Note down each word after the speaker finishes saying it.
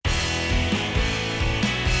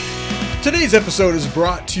Today's episode is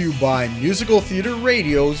brought to you by Musical Theater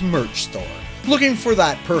Radio's merch store. Looking for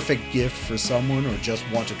that perfect gift for someone or just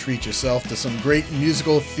want to treat yourself to some great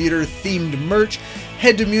musical theater themed merch?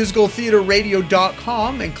 Head to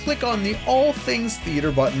musicaltheaterradio.com and click on the All Things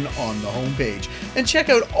Theater button on the homepage and check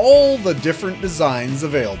out all the different designs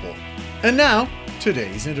available. And now,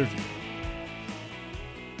 today's interview.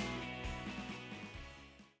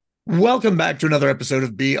 Welcome back to another episode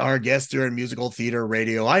of Be Our Guest here in Musical Theater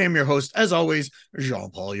Radio. I am your host, as always,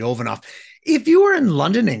 Jean-Paul Jovanov. If you are in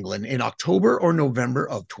London, England in October or November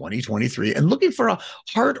of 2023 and looking for a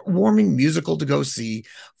heartwarming musical to go see,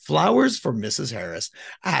 Flowers for Mrs. Harris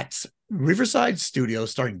at Riverside Studio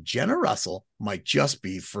starring Jenna Russell might just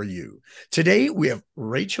be for you. Today, we have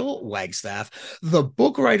Rachel Wagstaff, the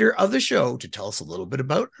book writer of the show, to tell us a little bit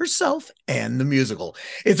about herself and the musical.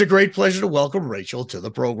 It's a great pleasure to welcome Rachel to the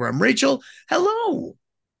program. Rachel, hello.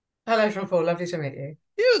 Hello, Jean-Paul. Lovely to meet you.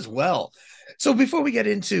 You as well. So before we get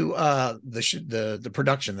into the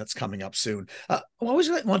production that's coming up soon, I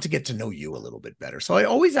always want to get to know you a little bit better. So I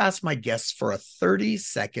always ask my guests for a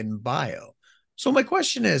 30-second bio. So my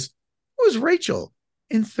question is, who is Rachel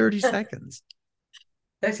in 30 seconds?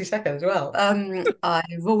 30 seconds. Well,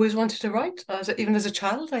 I've always wanted to write. Even as a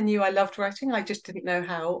child, I knew I loved writing. I just didn't know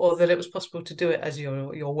how or that it was possible to do it as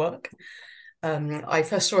your work. I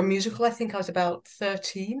first saw a musical, I think I was about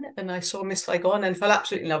 13, and I saw Miss Saigon and fell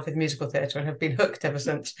absolutely in love with musical theatre and have been hooked ever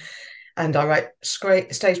since. And I write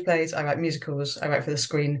stage plays, I write musicals, I write for the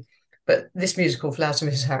screen. But this musical, Flowers for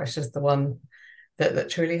Mrs. Harris, is the one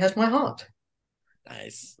that truly has my heart.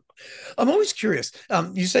 Nice. I'm always curious.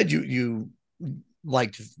 You said you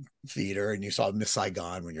liked theater and you saw Miss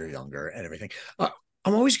Saigon when you were younger and everything.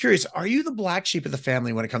 I'm always curious, are you the black sheep of the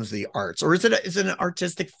family when it comes to the arts? Or is it an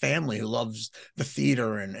artistic family who loves the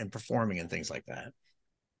theater and performing and things like that?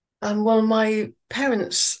 Well, my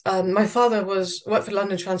parents, my father worked for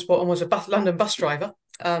London Transport and was a London bus driver.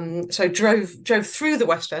 So drove through the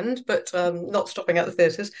West End, but not stopping at the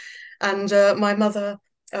theatres. And my mother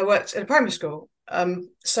worked in a primary school.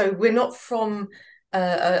 So we're not from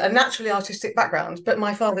a naturally artistic background, but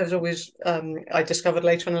my father was always, I discovered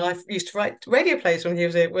later on in life, used to write radio plays when he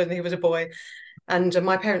was a boy, and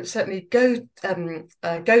my parents certainly go to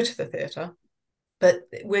the theatre, but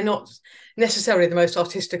we're not necessarily the most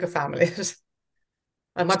artistic of families.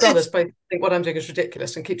 And my brothers both think what I'm doing is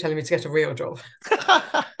ridiculous and keep telling me to get a real job.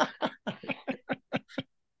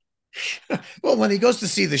 Well, when he goes to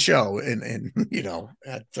see the show in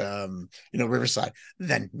at Riverside,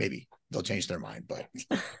 then maybe they'll change their mind. But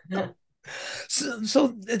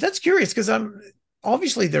so that's curious because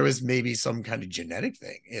obviously there was maybe some kind of genetic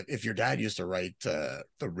thing. If your dad used to write the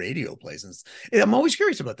radio plays, and I'm always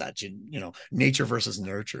curious about that. Nature versus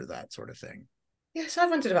nurture, that sort of thing. Yes, I've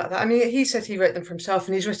wondered about that. I mean, he said he wrote them for himself,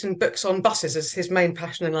 and he's written books on buses as his main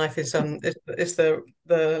passion in life is the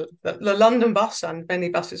London bus and many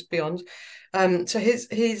buses beyond. So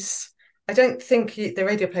I don't think the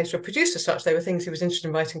radio plays were produced as such. They were things he was interested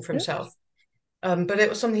in writing for himself. But it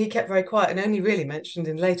was something he kept very quiet and only really mentioned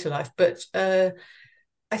in later life. But I'm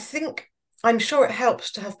sure it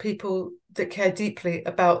helps to have people that care deeply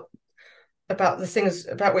about the things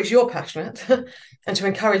about which you're passionate and to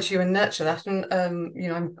encourage you and nurture that. And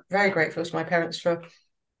I'm very grateful to my parents for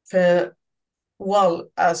while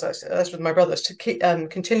as with my brothers to keep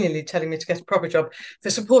continually telling me to get a proper job, for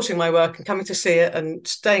supporting my work and coming to see it and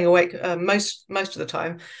staying awake most of the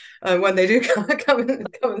time when they do come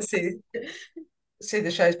and see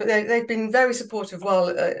the shows. But they've been very supportive while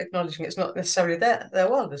acknowledging it's not necessarily their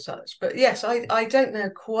world as such. But yes, I don't know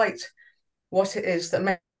quite what it is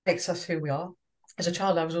that makes us who we are. As a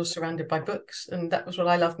child, I was all surrounded by books, and that was what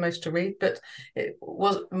I loved most to read. But it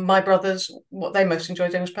was my brothers, what they most enjoyed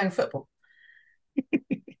doing was playing football.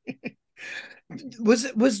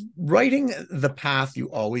 Was writing the path you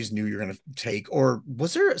always knew you were going to take, or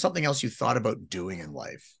was there something else you thought about doing in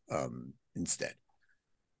life instead?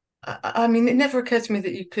 I mean, it never occurred to me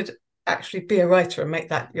that you could actually be a writer and make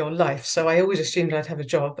that your life. So I always assumed I'd have a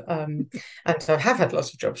job, and I have had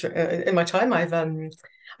lots of jobs in my time. I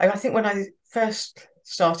think when I first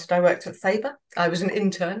started, I worked at Faber. I was an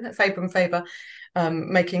intern at Faber and Faber,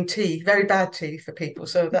 making tea, very bad tea for people.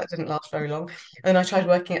 So that didn't last very long. And I tried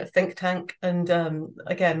working at a think tank, and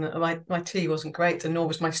again, my tea wasn't great, and nor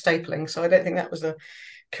was my stapling. So I don't think that was a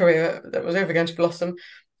career that was ever going to blossom.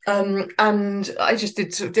 And I just did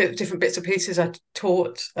different bits and pieces. I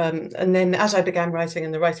taught, and then as I began writing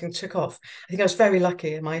and the writing took off, I think I was very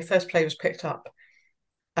lucky. My first play was picked up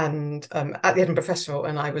and at the Edinburgh Festival,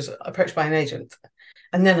 and I was approached by an agent,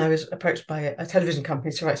 and then I was approached by a television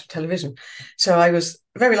company to write for television. So I was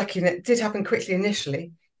very lucky, and it did happen quickly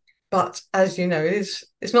initially. But as you know,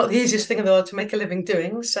 it's not the easiest thing in the world to make a living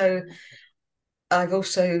doing. So I've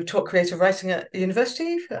also taught creative writing at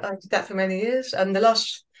university. I did that for many years. And the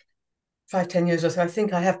last 5, 10 years or so, I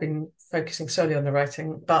think I have been focusing solely on the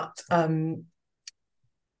writing. But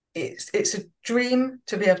it's a dream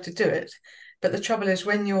to be able to do it. But the trouble is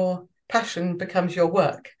when your passion becomes your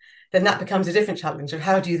work, then that becomes a different challenge of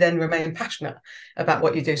how do you then remain passionate about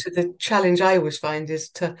what you do. So the challenge I always find is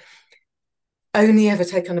to only ever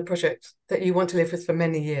take on a project that you want to live with for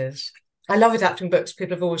many years. I love adapting books.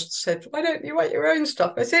 People have always said, why don't you write your own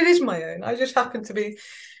stuff? I say, it is my own. I just happen to be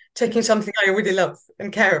taking something I really love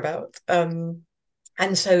and care about.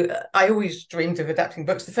 And so I always dreamed of adapting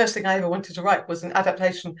books. The first thing I ever wanted to write was an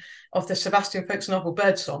adaptation of the Sebastian Faulks novel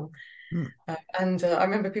Birdsong. Hmm. And I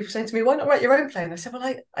remember people saying to me, why not write your own play? And I said,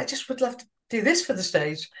 well, I just would love to do this for the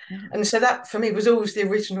stage. Yeah. And so that for me was always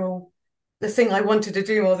the thing I wanted to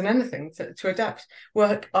do more than anything, to adapt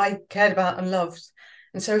work I cared about and loved.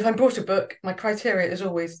 And so if I'm brought a book, my criteria is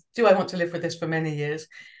always, do I want to live with this for many years?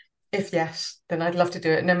 If yes, then I'd love to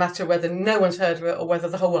do it, no matter whether no one's heard of it or whether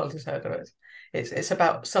the whole world has heard of it. It's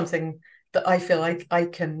about something that I feel like I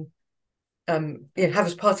can have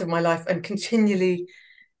as part of my life and continually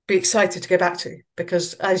be excited to go back to,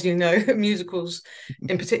 because as you know, musicals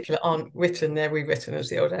in particular aren't written, they're rewritten, as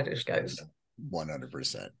the old adage goes.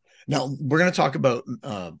 100%. Now we're going to talk about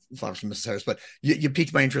Flowers from Mrs. Harris, but you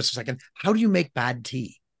piqued my interest for a second. How do you make bad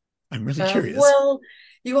tea? I'm really curious. Well,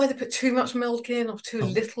 you either put too much milk in or too Oh.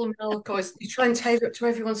 little milk, or you try and tailor it to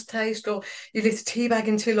everyone's taste, or you leave the tea bag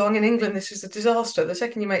in too long. In England, this is a disaster. The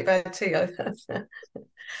second you make bad tea,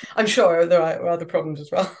 I'm sure there are other problems as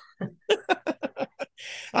well.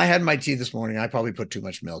 I had my tea this morning. I probably put too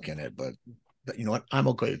much milk in it, but you know what? I'm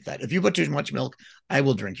okay with that. If you put too much milk, I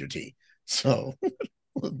will drink your tea. So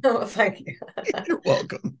Oh, thank you. you're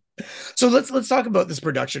welcome. So let's talk about this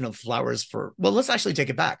production of Flowers for. Well, let's actually take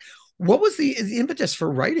it back. What was the impetus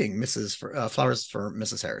for writing Flowers for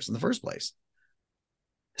Mrs. Harris in the first place?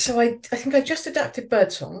 So I think I just adapted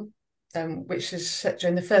Birdsong, which is set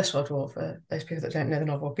during the First World War, for those people that don't know the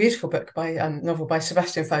novel. Beautiful book novel by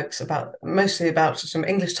Sebastian Faulks, mostly about some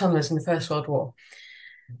English tunnellers in the First World War.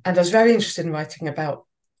 And I was very interested in writing about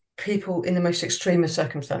people in the most extreme of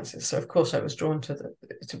circumstances. So of course I was drawn to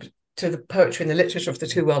the poetry and the literature of the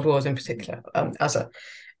two world wars in particular, as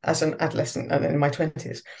an adolescent and in my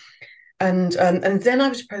 20s. And then I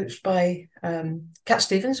was approached by Cat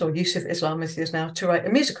Stevens, or Yusuf Islam as he is now, to write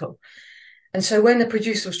a musical. And so when the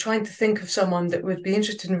producer was trying to think of someone that would be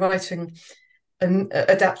interested in writing and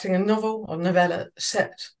adapting a novel or novella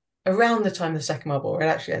set around the time of the Second World War,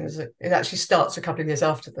 it actually starts a couple of years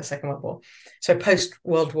after the Second World War, so post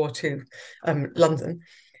World War II London.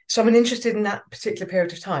 So I'm interested in that particular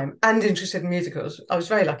period of time and interested in musicals. I was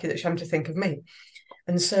very lucky that she happened to think of me.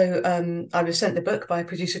 And so I was sent the book by a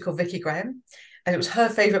producer called Vicky Graham, and it was her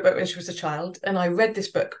favourite book when she was a child. And I read this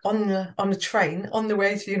book on the train on the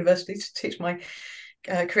way to university to teach my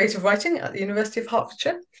creative writing at the University of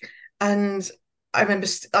Hertfordshire. And I remember,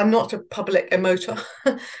 I'm not a public emoter,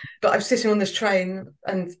 but I was sitting on this train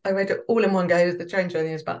and I read it all in one go. The train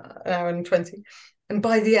journey is about an hour and 20. And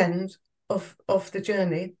by the end of the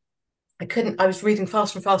journey, I was reading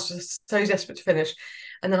faster and faster, so desperate to finish.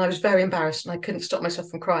 And then I was very embarrassed and I couldn't stop myself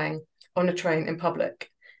from crying on a train in public.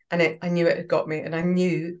 And I knew it had got me, and I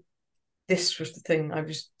knew this was the thing I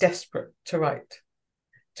was desperate to write,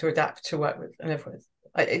 to adapt, to work with and live with.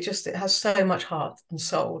 It has so much heart and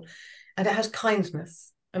soul, and it has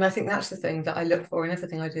kindness. And I think that's the thing that I look for in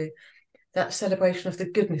everything I do, that celebration of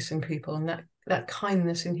the goodness in people and that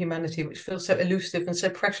kindness in humanity, which feels so elusive and so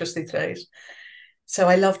precious these days. So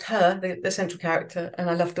I loved her, the central character, and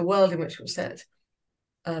I loved the world in which it was set.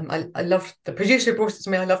 I loved the producer who brought it to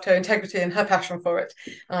me. I loved her integrity and her passion for it.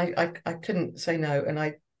 I couldn't say no, and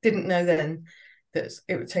I didn't know then that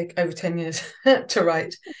it would take over 10 years to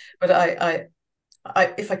write. But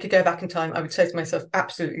if I could go back in time, I would say to myself,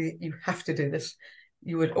 absolutely, you have to do this.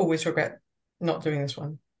 You would always regret not doing this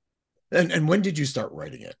one. And when did you start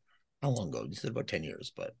writing it? How long ago? You said about 10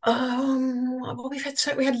 years, but well, we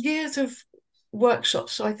had years of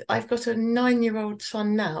workshops. So I've got a 9-year-old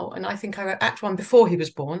son now, and I think I wrote Act One before he was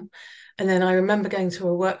born. And then I remember going to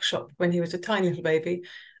a workshop when he was a tiny little baby,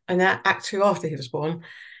 and that Act Two after he was born.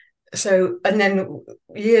 So, and then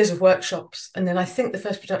years of workshops. And then I think the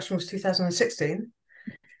first production was 2016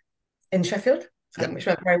 in Sheffield, which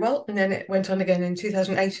went very well. And then it went on again in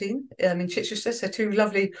 2018 in Chichester. So two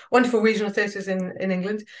lovely, wonderful regional theatres in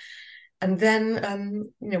England. And then,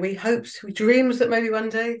 we dreamed that maybe one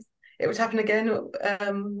day it would happen again,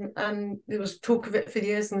 and there was talk of it for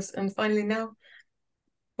years, and finally now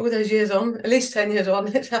all those years on, at least 10 years on,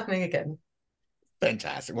 it's happening again.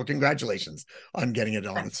 Fantastic. Well, congratulations on getting it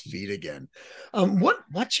on its feet again.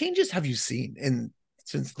 What changes have you seen in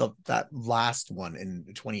since that last one in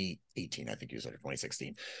 2018? I think you said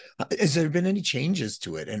 2016. Has there been any changes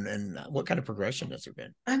to it, and what kind of progression has there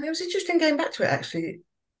been? And it was interesting going back to it actually.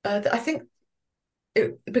 I think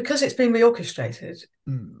because it's been reorchestrated.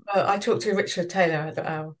 I talked to Richard Taylor,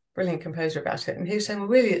 our brilliant composer, about it, and he was saying, "Well,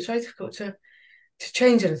 really, it's very difficult to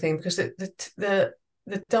change anything because the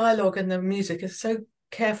dialogue and the music is so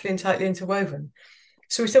carefully and tightly interwoven."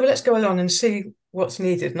 So we said, well, let's go along and see what's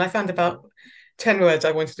needed. And I found about 10 words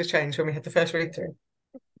I wanted to change when we had the first read through.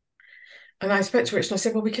 And I spoke to Rich and I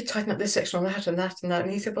said, well, we could tighten up this section on that and that and that.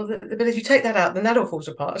 And he said, well, but if you take that out, then that all falls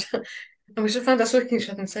apart. And we just found us looking at each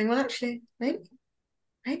other and saying, well, actually, maybe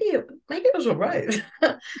it was all right.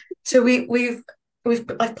 So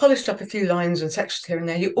I've polished up a few lines and sections here and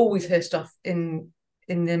there. You always hear stuff in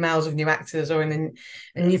the mouths of new actors or in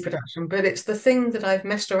a new production, but it's the thing that I've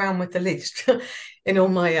messed around with the least in all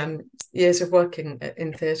my years of working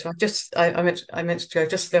in theatre. I mentioned to you, I've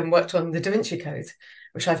just worked on the Da Vinci Code,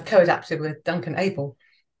 which I've co-adapted with Duncan Abel,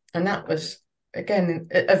 and that was again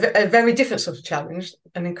a very different sort of challenge,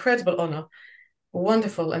 an incredible honour, a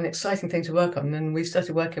wonderful and exciting thing to work on. And we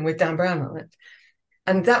started working with Dan Brown on it,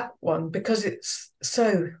 and that one, because it's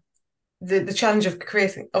so the challenge of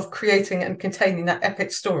creating and containing that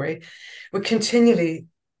epic story, we're continually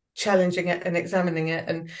challenging it and examining it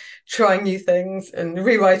and trying new things and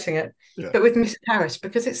rewriting it. Yeah. But with Mrs. Harris,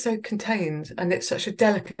 because it's so contained and it's such a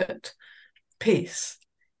delicate piece,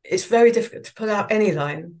 it's very difficult to pull out any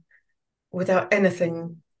line without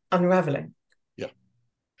anything unraveling. Yeah.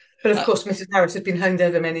 But of course, Mrs. Harris has been honed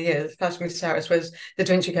over many years. First Mrs. Harris was the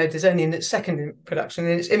Da Vinci Code is only in its second production,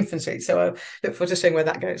 in its infancy. So I look forward to seeing where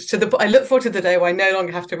that goes. I look forward to the day where I no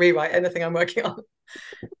longer have to rewrite anything I'm working on.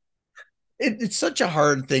 It's such a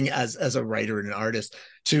hard thing as a writer and an artist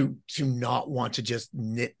to not want to just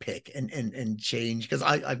nitpick and change, because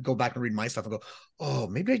I go back and read my stuff and go, oh,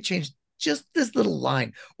 maybe I changed just this little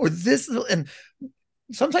line or this little, and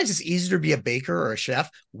sometimes it's easier to be a baker or a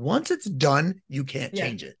chef. Once it's done, you can't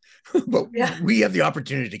change it. But we have the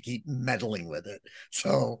opportunity to keep meddling with it.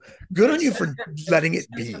 So good on you for letting it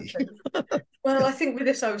be. Well, I think with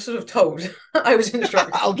this, I was sort of told. I was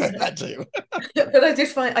instructed. I'll get that too. But I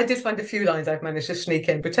did find a few lines I've managed to sneak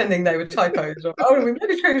in, pretending they were typos. Or, oh, we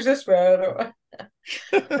maybe change this word.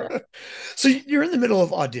 So you're in the middle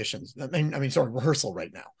of auditions. Rehearsal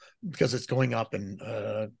right now, because it's going up in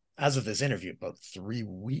as of this interview, about 3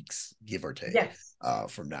 weeks, give or take,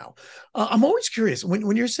 from now. I'm always curious,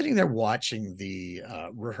 when you're sitting there watching the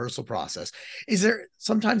rehearsal process, is there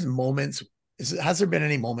sometimes moments, has there been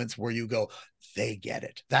any moments where you go, they get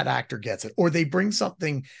it, that actor gets it, or they bring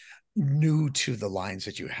something new to the lines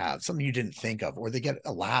that you have, something you didn't think of, or they get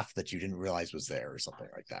a laugh that you didn't realize was there or something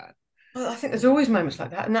like that? Well, I think there's always moments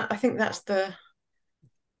like that. And I think that's the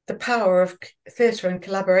power of theatre and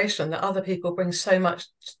collaboration, that other people bring so much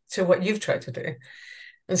to what you've tried to do.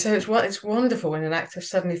 And so it's wonderful when an actor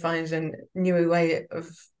suddenly finds a new way of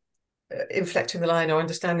inflecting the line or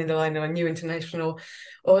understanding the line or a new intonation, or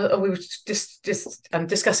we were just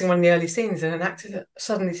discussing one of the early scenes, and an actor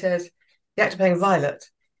suddenly says, the actor playing Violet,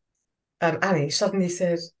 Annie, suddenly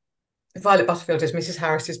says, Violet Butterfield is Mrs.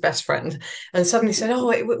 Harris's best friend, and suddenly said,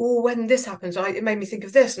 when this happens, it made me think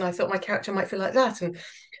of this, and I thought my character might feel like that,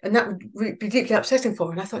 and that would be deeply upsetting for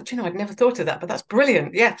her. And I thought, I'd never thought of that, but that's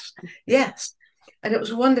brilliant. Yes. And it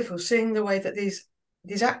was wonderful seeing the way that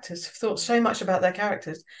these actors have thought so much about their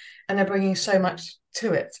characters, and they're bringing so much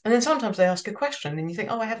to it. And then sometimes they ask a question, and you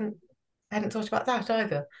think, I hadn't thought about that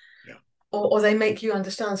either. Yeah. Or they make you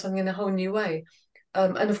understand something in a whole new way.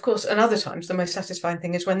 And of course, and other times, the most satisfying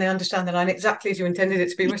thing is when they understand the line exactly as you intended it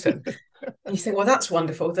to be written. You think, well, that's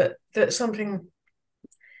wonderful, that something,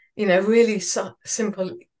 really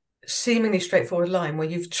simple, seemingly straightforward line where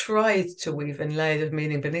you've tried to weave in layers of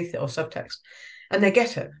meaning beneath it or subtext, and they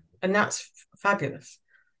get it. And that's fabulous.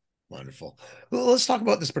 Wonderful. Well, let's talk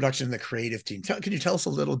about this production and the creative team. Can you tell us a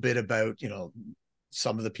little bit about,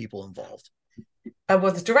 some of the people involved?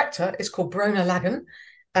 Well, the director is called Brona Lagan.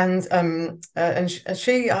 And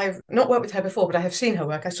I've not worked with her before, but I have seen her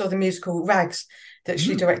work. I saw the musical Rags that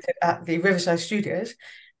she directed at the Riverside Studios,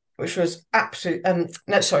 which was absolute.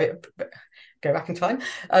 Go back in time.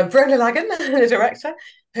 Brona Lagan, the director,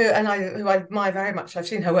 who I admire very much. I've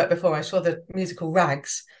seen her work before. I saw the musical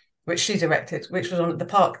Rags, which she directed, which was on at the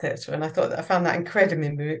Park Theatre, and I found that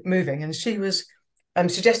incredibly moving. And she was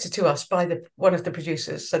suggested to us by one of the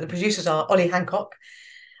producers. So the producers are Ollie Hancock,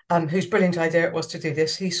 whose brilliant idea it was to do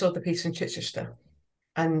this. He saw the piece in Chichester,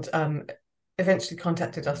 and eventually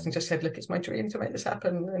contacted us and just said, look, it's my dream to make this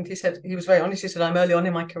happen. And he said, he was very honest. He said, I'm early on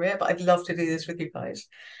in my career, but I'd love to do this with you guys.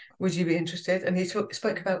 Would you be interested? And he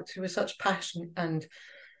spoke about it with such passion and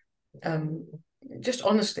just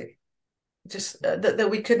honesty, just that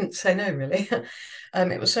we couldn't say no, really.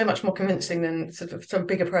 It was so much more convincing than sort of some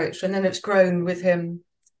big approach. And then it's grown with him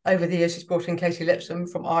over the years. He's brought in Katie Lipscomb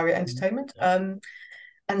from Aria Entertainment.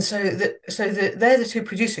 And so they're the two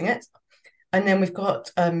producing it. And then we've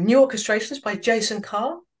got new orchestrations by Jason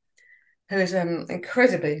Carr, who is an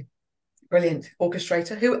incredibly brilliant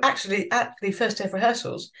orchestrator, who actually at the first day of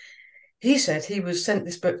rehearsals, he said he was sent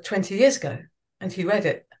this book 20 years ago and he read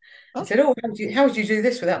it. He said, oh, how would you do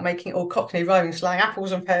this without making it all Cockney rhyming slang,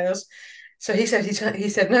 apples and pears? So he said he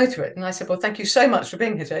said no to it. And I said, well, thank you so much for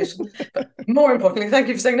being here, Jason. But more importantly, thank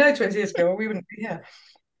you for saying no 20 years ago, or we wouldn't be here.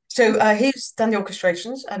 So he's done the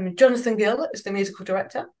orchestrations. Jonathan Gill is the musical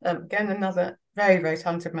director. Again, another very, very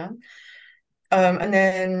talented man. And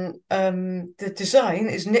then the design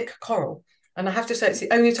is Nick Correll. And I have to say, it's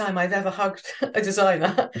the only time I've ever hugged a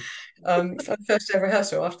designer for the first ever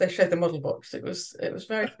rehearsal after they showed the model box. It was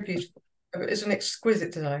very beautiful. It's an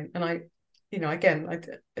exquisite design. And I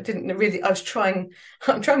didn't really, I'm trying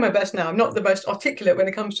my best now. I'm not the most articulate when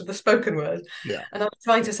it comes to the spoken word. Yeah. And I was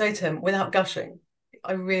trying to say to him without gushing,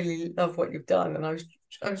 I really love what you've done. And I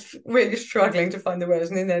was really struggling to find the words.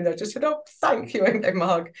 And in the end, I just said, oh, thank you, and gave him a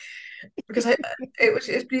hug. Because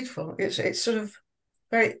it's beautiful. It's sort of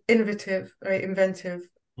very innovative, very inventive,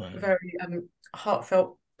 right. Very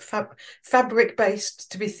heartfelt,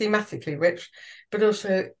 fabric-based to be thematically rich, but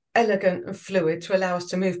also elegant and fluid to allow us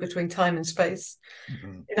to move between time and space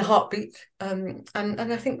in a heartbeat. And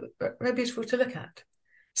I think very beautiful to look at.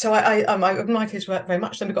 So I admired his work very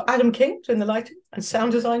much. Then we've got Adam King doing the lighting and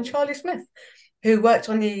sound design, Charlie Smith, who worked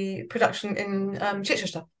on the production in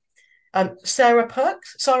Chichester. Sarah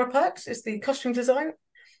Perks is the costume designer.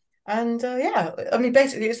 And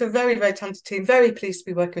basically it's a very, very talented team. Very pleased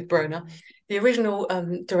to be working with Brona. The original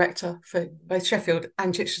director for both Sheffield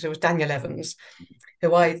and Chichester was Daniel Evans,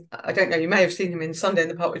 who I don't know, you may have seen him in Sunday in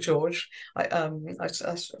the Park with George. I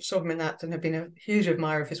saw him in that and have been a huge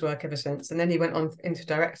admirer of his work ever since. And then he went on into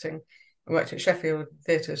directing and worked at Sheffield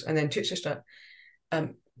Theatres and then Chichester.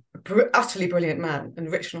 Utterly brilliant man.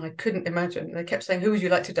 And Rich and I couldn't imagine. And they kept saying, who would you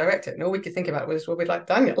like to direct it? And all we could think about was, well, we'd like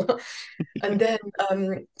Daniel. And then,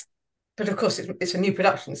 but of course, it's a new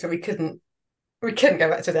production, so we couldn't go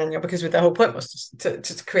back to Daniel because the whole point was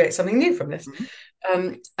to create something new from this.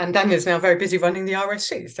 And Daniel's now very busy running the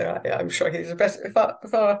RSC, so I'm sure he's the best.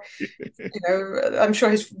 I'm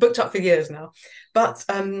sure he's booked up for years now. But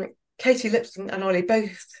Katie Lipscomb and Ollie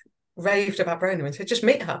both raved about Brona and said, just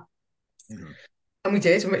meet her. And we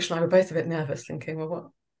did, and Rich and I were both a bit nervous, thinking, well, what?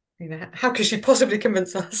 How could she possibly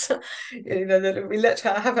convince us, that we let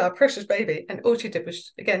her have our precious baby? And all she did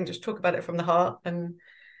was, again, just talk about it from the heart and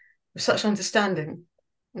with such understanding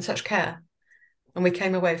and such care. And we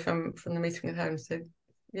came away from the meeting with her and said,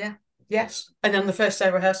 yeah, yes. And then the first day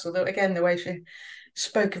of rehearsal, again, the way she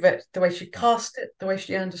spoke of it, the way she cast it, the way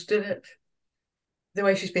she understood it, the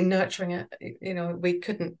way she's been nurturing it, we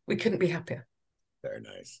couldn't be happier. Very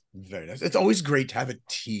nice. Very nice. It's always great to have a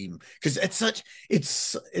team because it's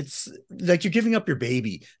like you're giving up your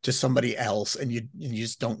baby to somebody else and you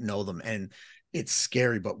just don't know them. And it's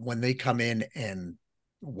scary, but when they come in and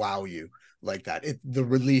wow you like that, the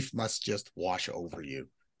relief must just wash over you.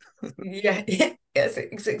 Yeah, yes,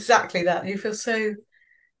 it's exactly that. You feel so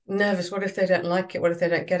nervous. What if they don't like it? What if they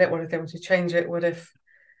don't get it? What if they want to change it? What if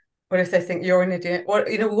they think you're an idiot? What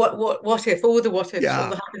if all the what ifs, all the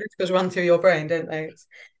hypotheticals run through your brain, don't they?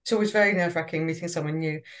 It's always very nerve-wracking meeting someone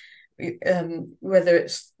new, whether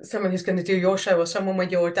it's someone who's going to do your show or someone when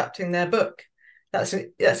you're adapting their book. That's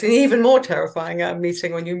an even more terrifying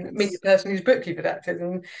meeting when you meet the person whose book you've adapted,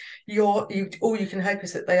 and all you can hope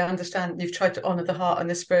is that they understand that you've tried to honour the heart and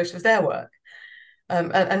the spirit of their work.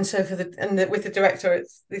 And so with the director,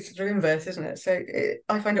 it's the inverse, isn't it? So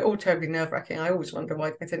I find it all terribly nerve-wracking. I always wonder why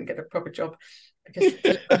I didn't get a proper job, because to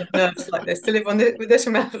live under nerves like this, to live with this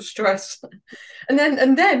amount of stress, and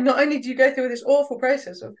then not only do you go through this awful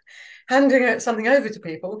process of handing something over to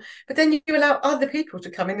people, but then you allow other people to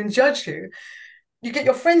come in and judge you. You get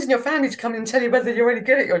your friends and your family to come in and tell you whether you're really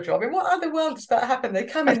good at your job. In what other world does that happen? They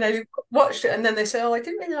come in, they watch it, and then they say, "Oh, I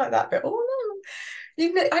didn't really like that bit." Oh no.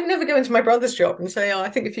 I'd never go into my brother's job and say, "Oh, I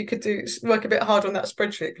think if you could work a bit hard on that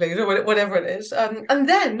spreadsheet, please," or whatever it is. And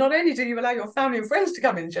then not only do you allow your family and friends to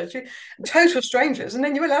come in and judge you, total strangers, and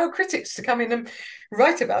then you allow critics to come in and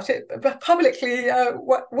write about it, but publicly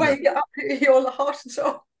weigh up your heart and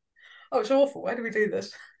soul. Oh, it's awful. Why do we do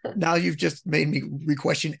this? Now you've just made me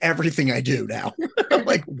re-question everything I do now. I'm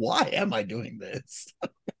like, why am I doing this?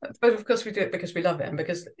 But of course, we do it because we love it and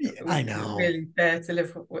because Yeah, we I couldn't know. really bear to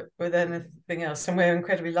live with anything else. And we're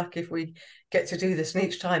incredibly lucky if we get to do this. And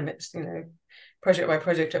each time it's, project by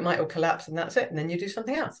project, it might all collapse and that's it. And then you do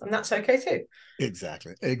something else. And that's okay too.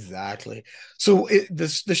 Exactly. Exactly. So the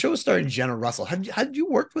show is starring Jenna Russell. Had you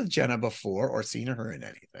worked with Jenna before or seen her in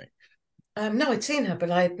anything? No, I'd seen her, but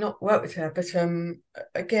I had not worked with her. But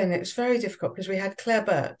again, it's very difficult because we had Claire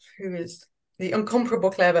Burt, who is the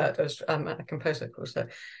incomparable Claire Burt, as a composer, of course,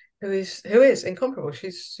 who is incomparable.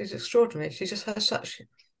 She's extraordinary. She just has such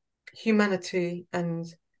humanity and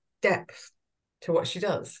depth to what she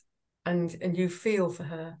does, and you feel for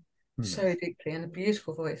her Hmm. so deeply, and a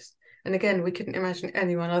beautiful voice. And again, we couldn't imagine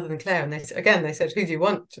anyone other than Claire. And they said, "Who do you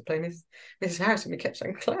want to play Mrs. Harris?" And we kept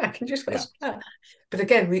saying, "Claire, can you just Yeah. ask Claire?" But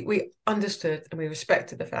again, we understood and we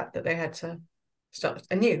respected the fact that they had to start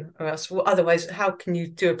anew, or else, well, otherwise, how can you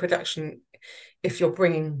do a production if you're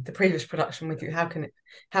bringing the previous production with you? How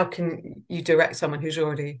can you direct someone who's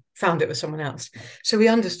already found it with someone else? So we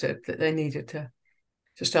understood that they needed to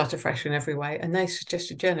start afresh in every way. And they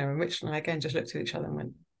suggested Jenna, and Rich and I again just looked at each other and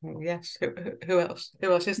went, well, yes, who else?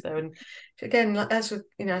 Who else is there? And again, as with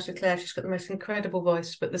Claire, she's got the most incredible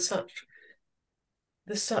voice, but there's such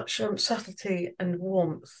subtlety and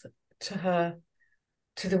warmth to her,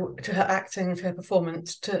 to her acting, to her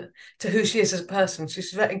performance, to who she is as a person.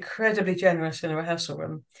 She's very incredibly generous in a rehearsal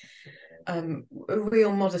room. A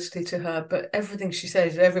real modesty to her, but everything she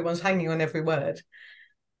says, everyone's hanging on every word.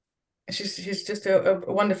 She's just a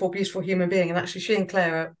wonderful, beautiful human being, and actually, she and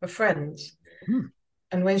Claire are friends. Hmm.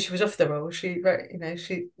 And when she was off the role, she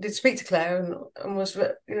did speak to Claire and was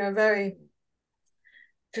very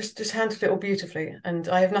just handled it all beautifully. And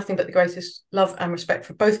I have nothing but the greatest love and respect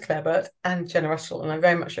for both Claire Burt and Jenna Russell, and I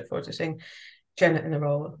very much look forward to seeing Jenna in the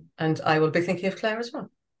role. And I will be thinking of Claire as well.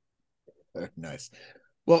 Nice.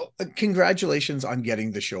 Well, congratulations on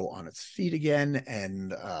getting the show on its feet again.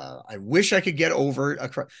 And I wish I could get over.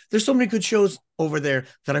 There's so many good shows over there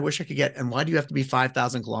that I wish I could get. And why do you have to be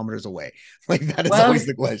 5,000 kilometers away? Like, that is Well, always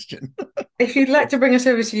the question. if you'd like to bring us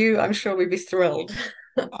over to you, I'm sure we'd be thrilled.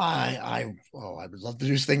 I would love to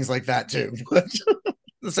do things like that too. But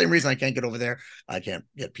the same reason I can't get over there, I can't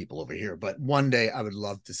get people over here. But one day I would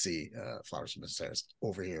love to see Flowers from the Stairs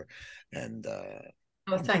over here. And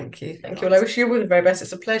Oh, thank you. Thank you. Well, I honest, wish you all the very best.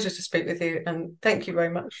 It's a pleasure to speak with you. And thank you very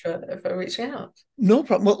much for reaching out. no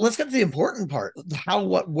problem. Well, let's get to the important part. How,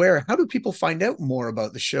 what, where, how do people find out more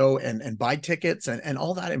about the show and buy tickets and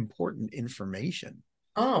all that important information?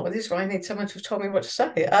 Oh, well, this is why I need someone to have told me what to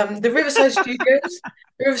say. The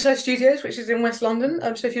Riverside Studios, which is in West London.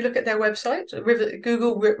 So if you look at their website,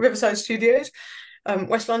 Google Riverside Studios,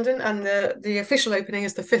 West London, and the official opening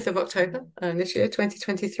is the 5th of October this year,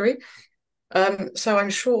 2023. So I'm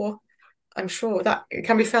sure that it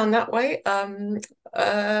can be found that way.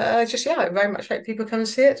 I very much hope people come and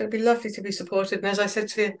see it. It'd be lovely to be supported. And as I said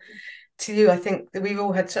to you, I think that we've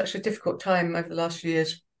all had such a difficult time over the last few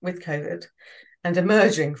years with COVID and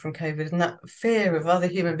emerging from COVID, and that fear of other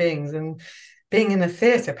human beings and being in a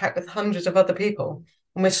theatre packed with hundreds of other people.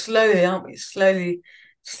 And we're slowly, aren't we?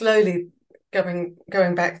 Slowly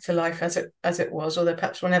going back to life as it was, although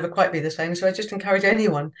perhaps we'll never quite be the same. So I just encourage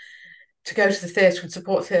anyone to go to the theatre and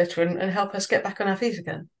support theatre and help us get back on our feet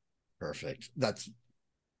again. Perfect.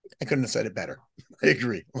 I couldn't have said it better. I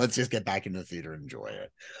agree. Let's just get back into the theater and enjoy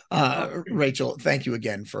it. Oh, Rachel, thank you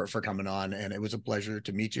again for coming on, and it was a pleasure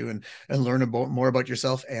to meet you and learn more about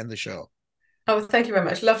yourself and the show. oh, thank you very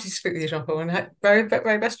much. Lovely to speak with you, Jean Paul, and very,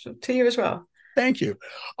 very best to you as well. Thank you.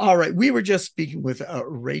 All right. We were just speaking with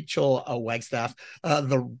Rachel Wagstaff,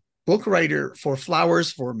 the book writer for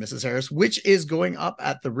Flowers for Mrs. Harris, which is going up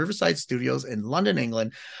at the Riverside Studios in London,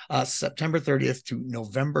 England, September 30th to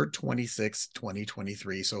November 26th,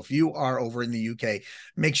 2023. So if you are over in the UK,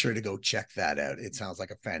 make sure to go check that out. It sounds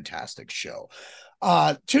like a fantastic show.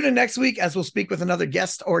 Tune in next week as we'll speak with another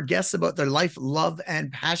guest or guests about their life, love,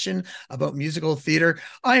 and passion about musical theater.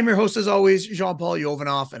 I am your host, as always, Jean-Paul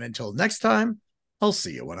Jovanoff. And until next time, I'll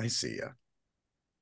see you when I see you.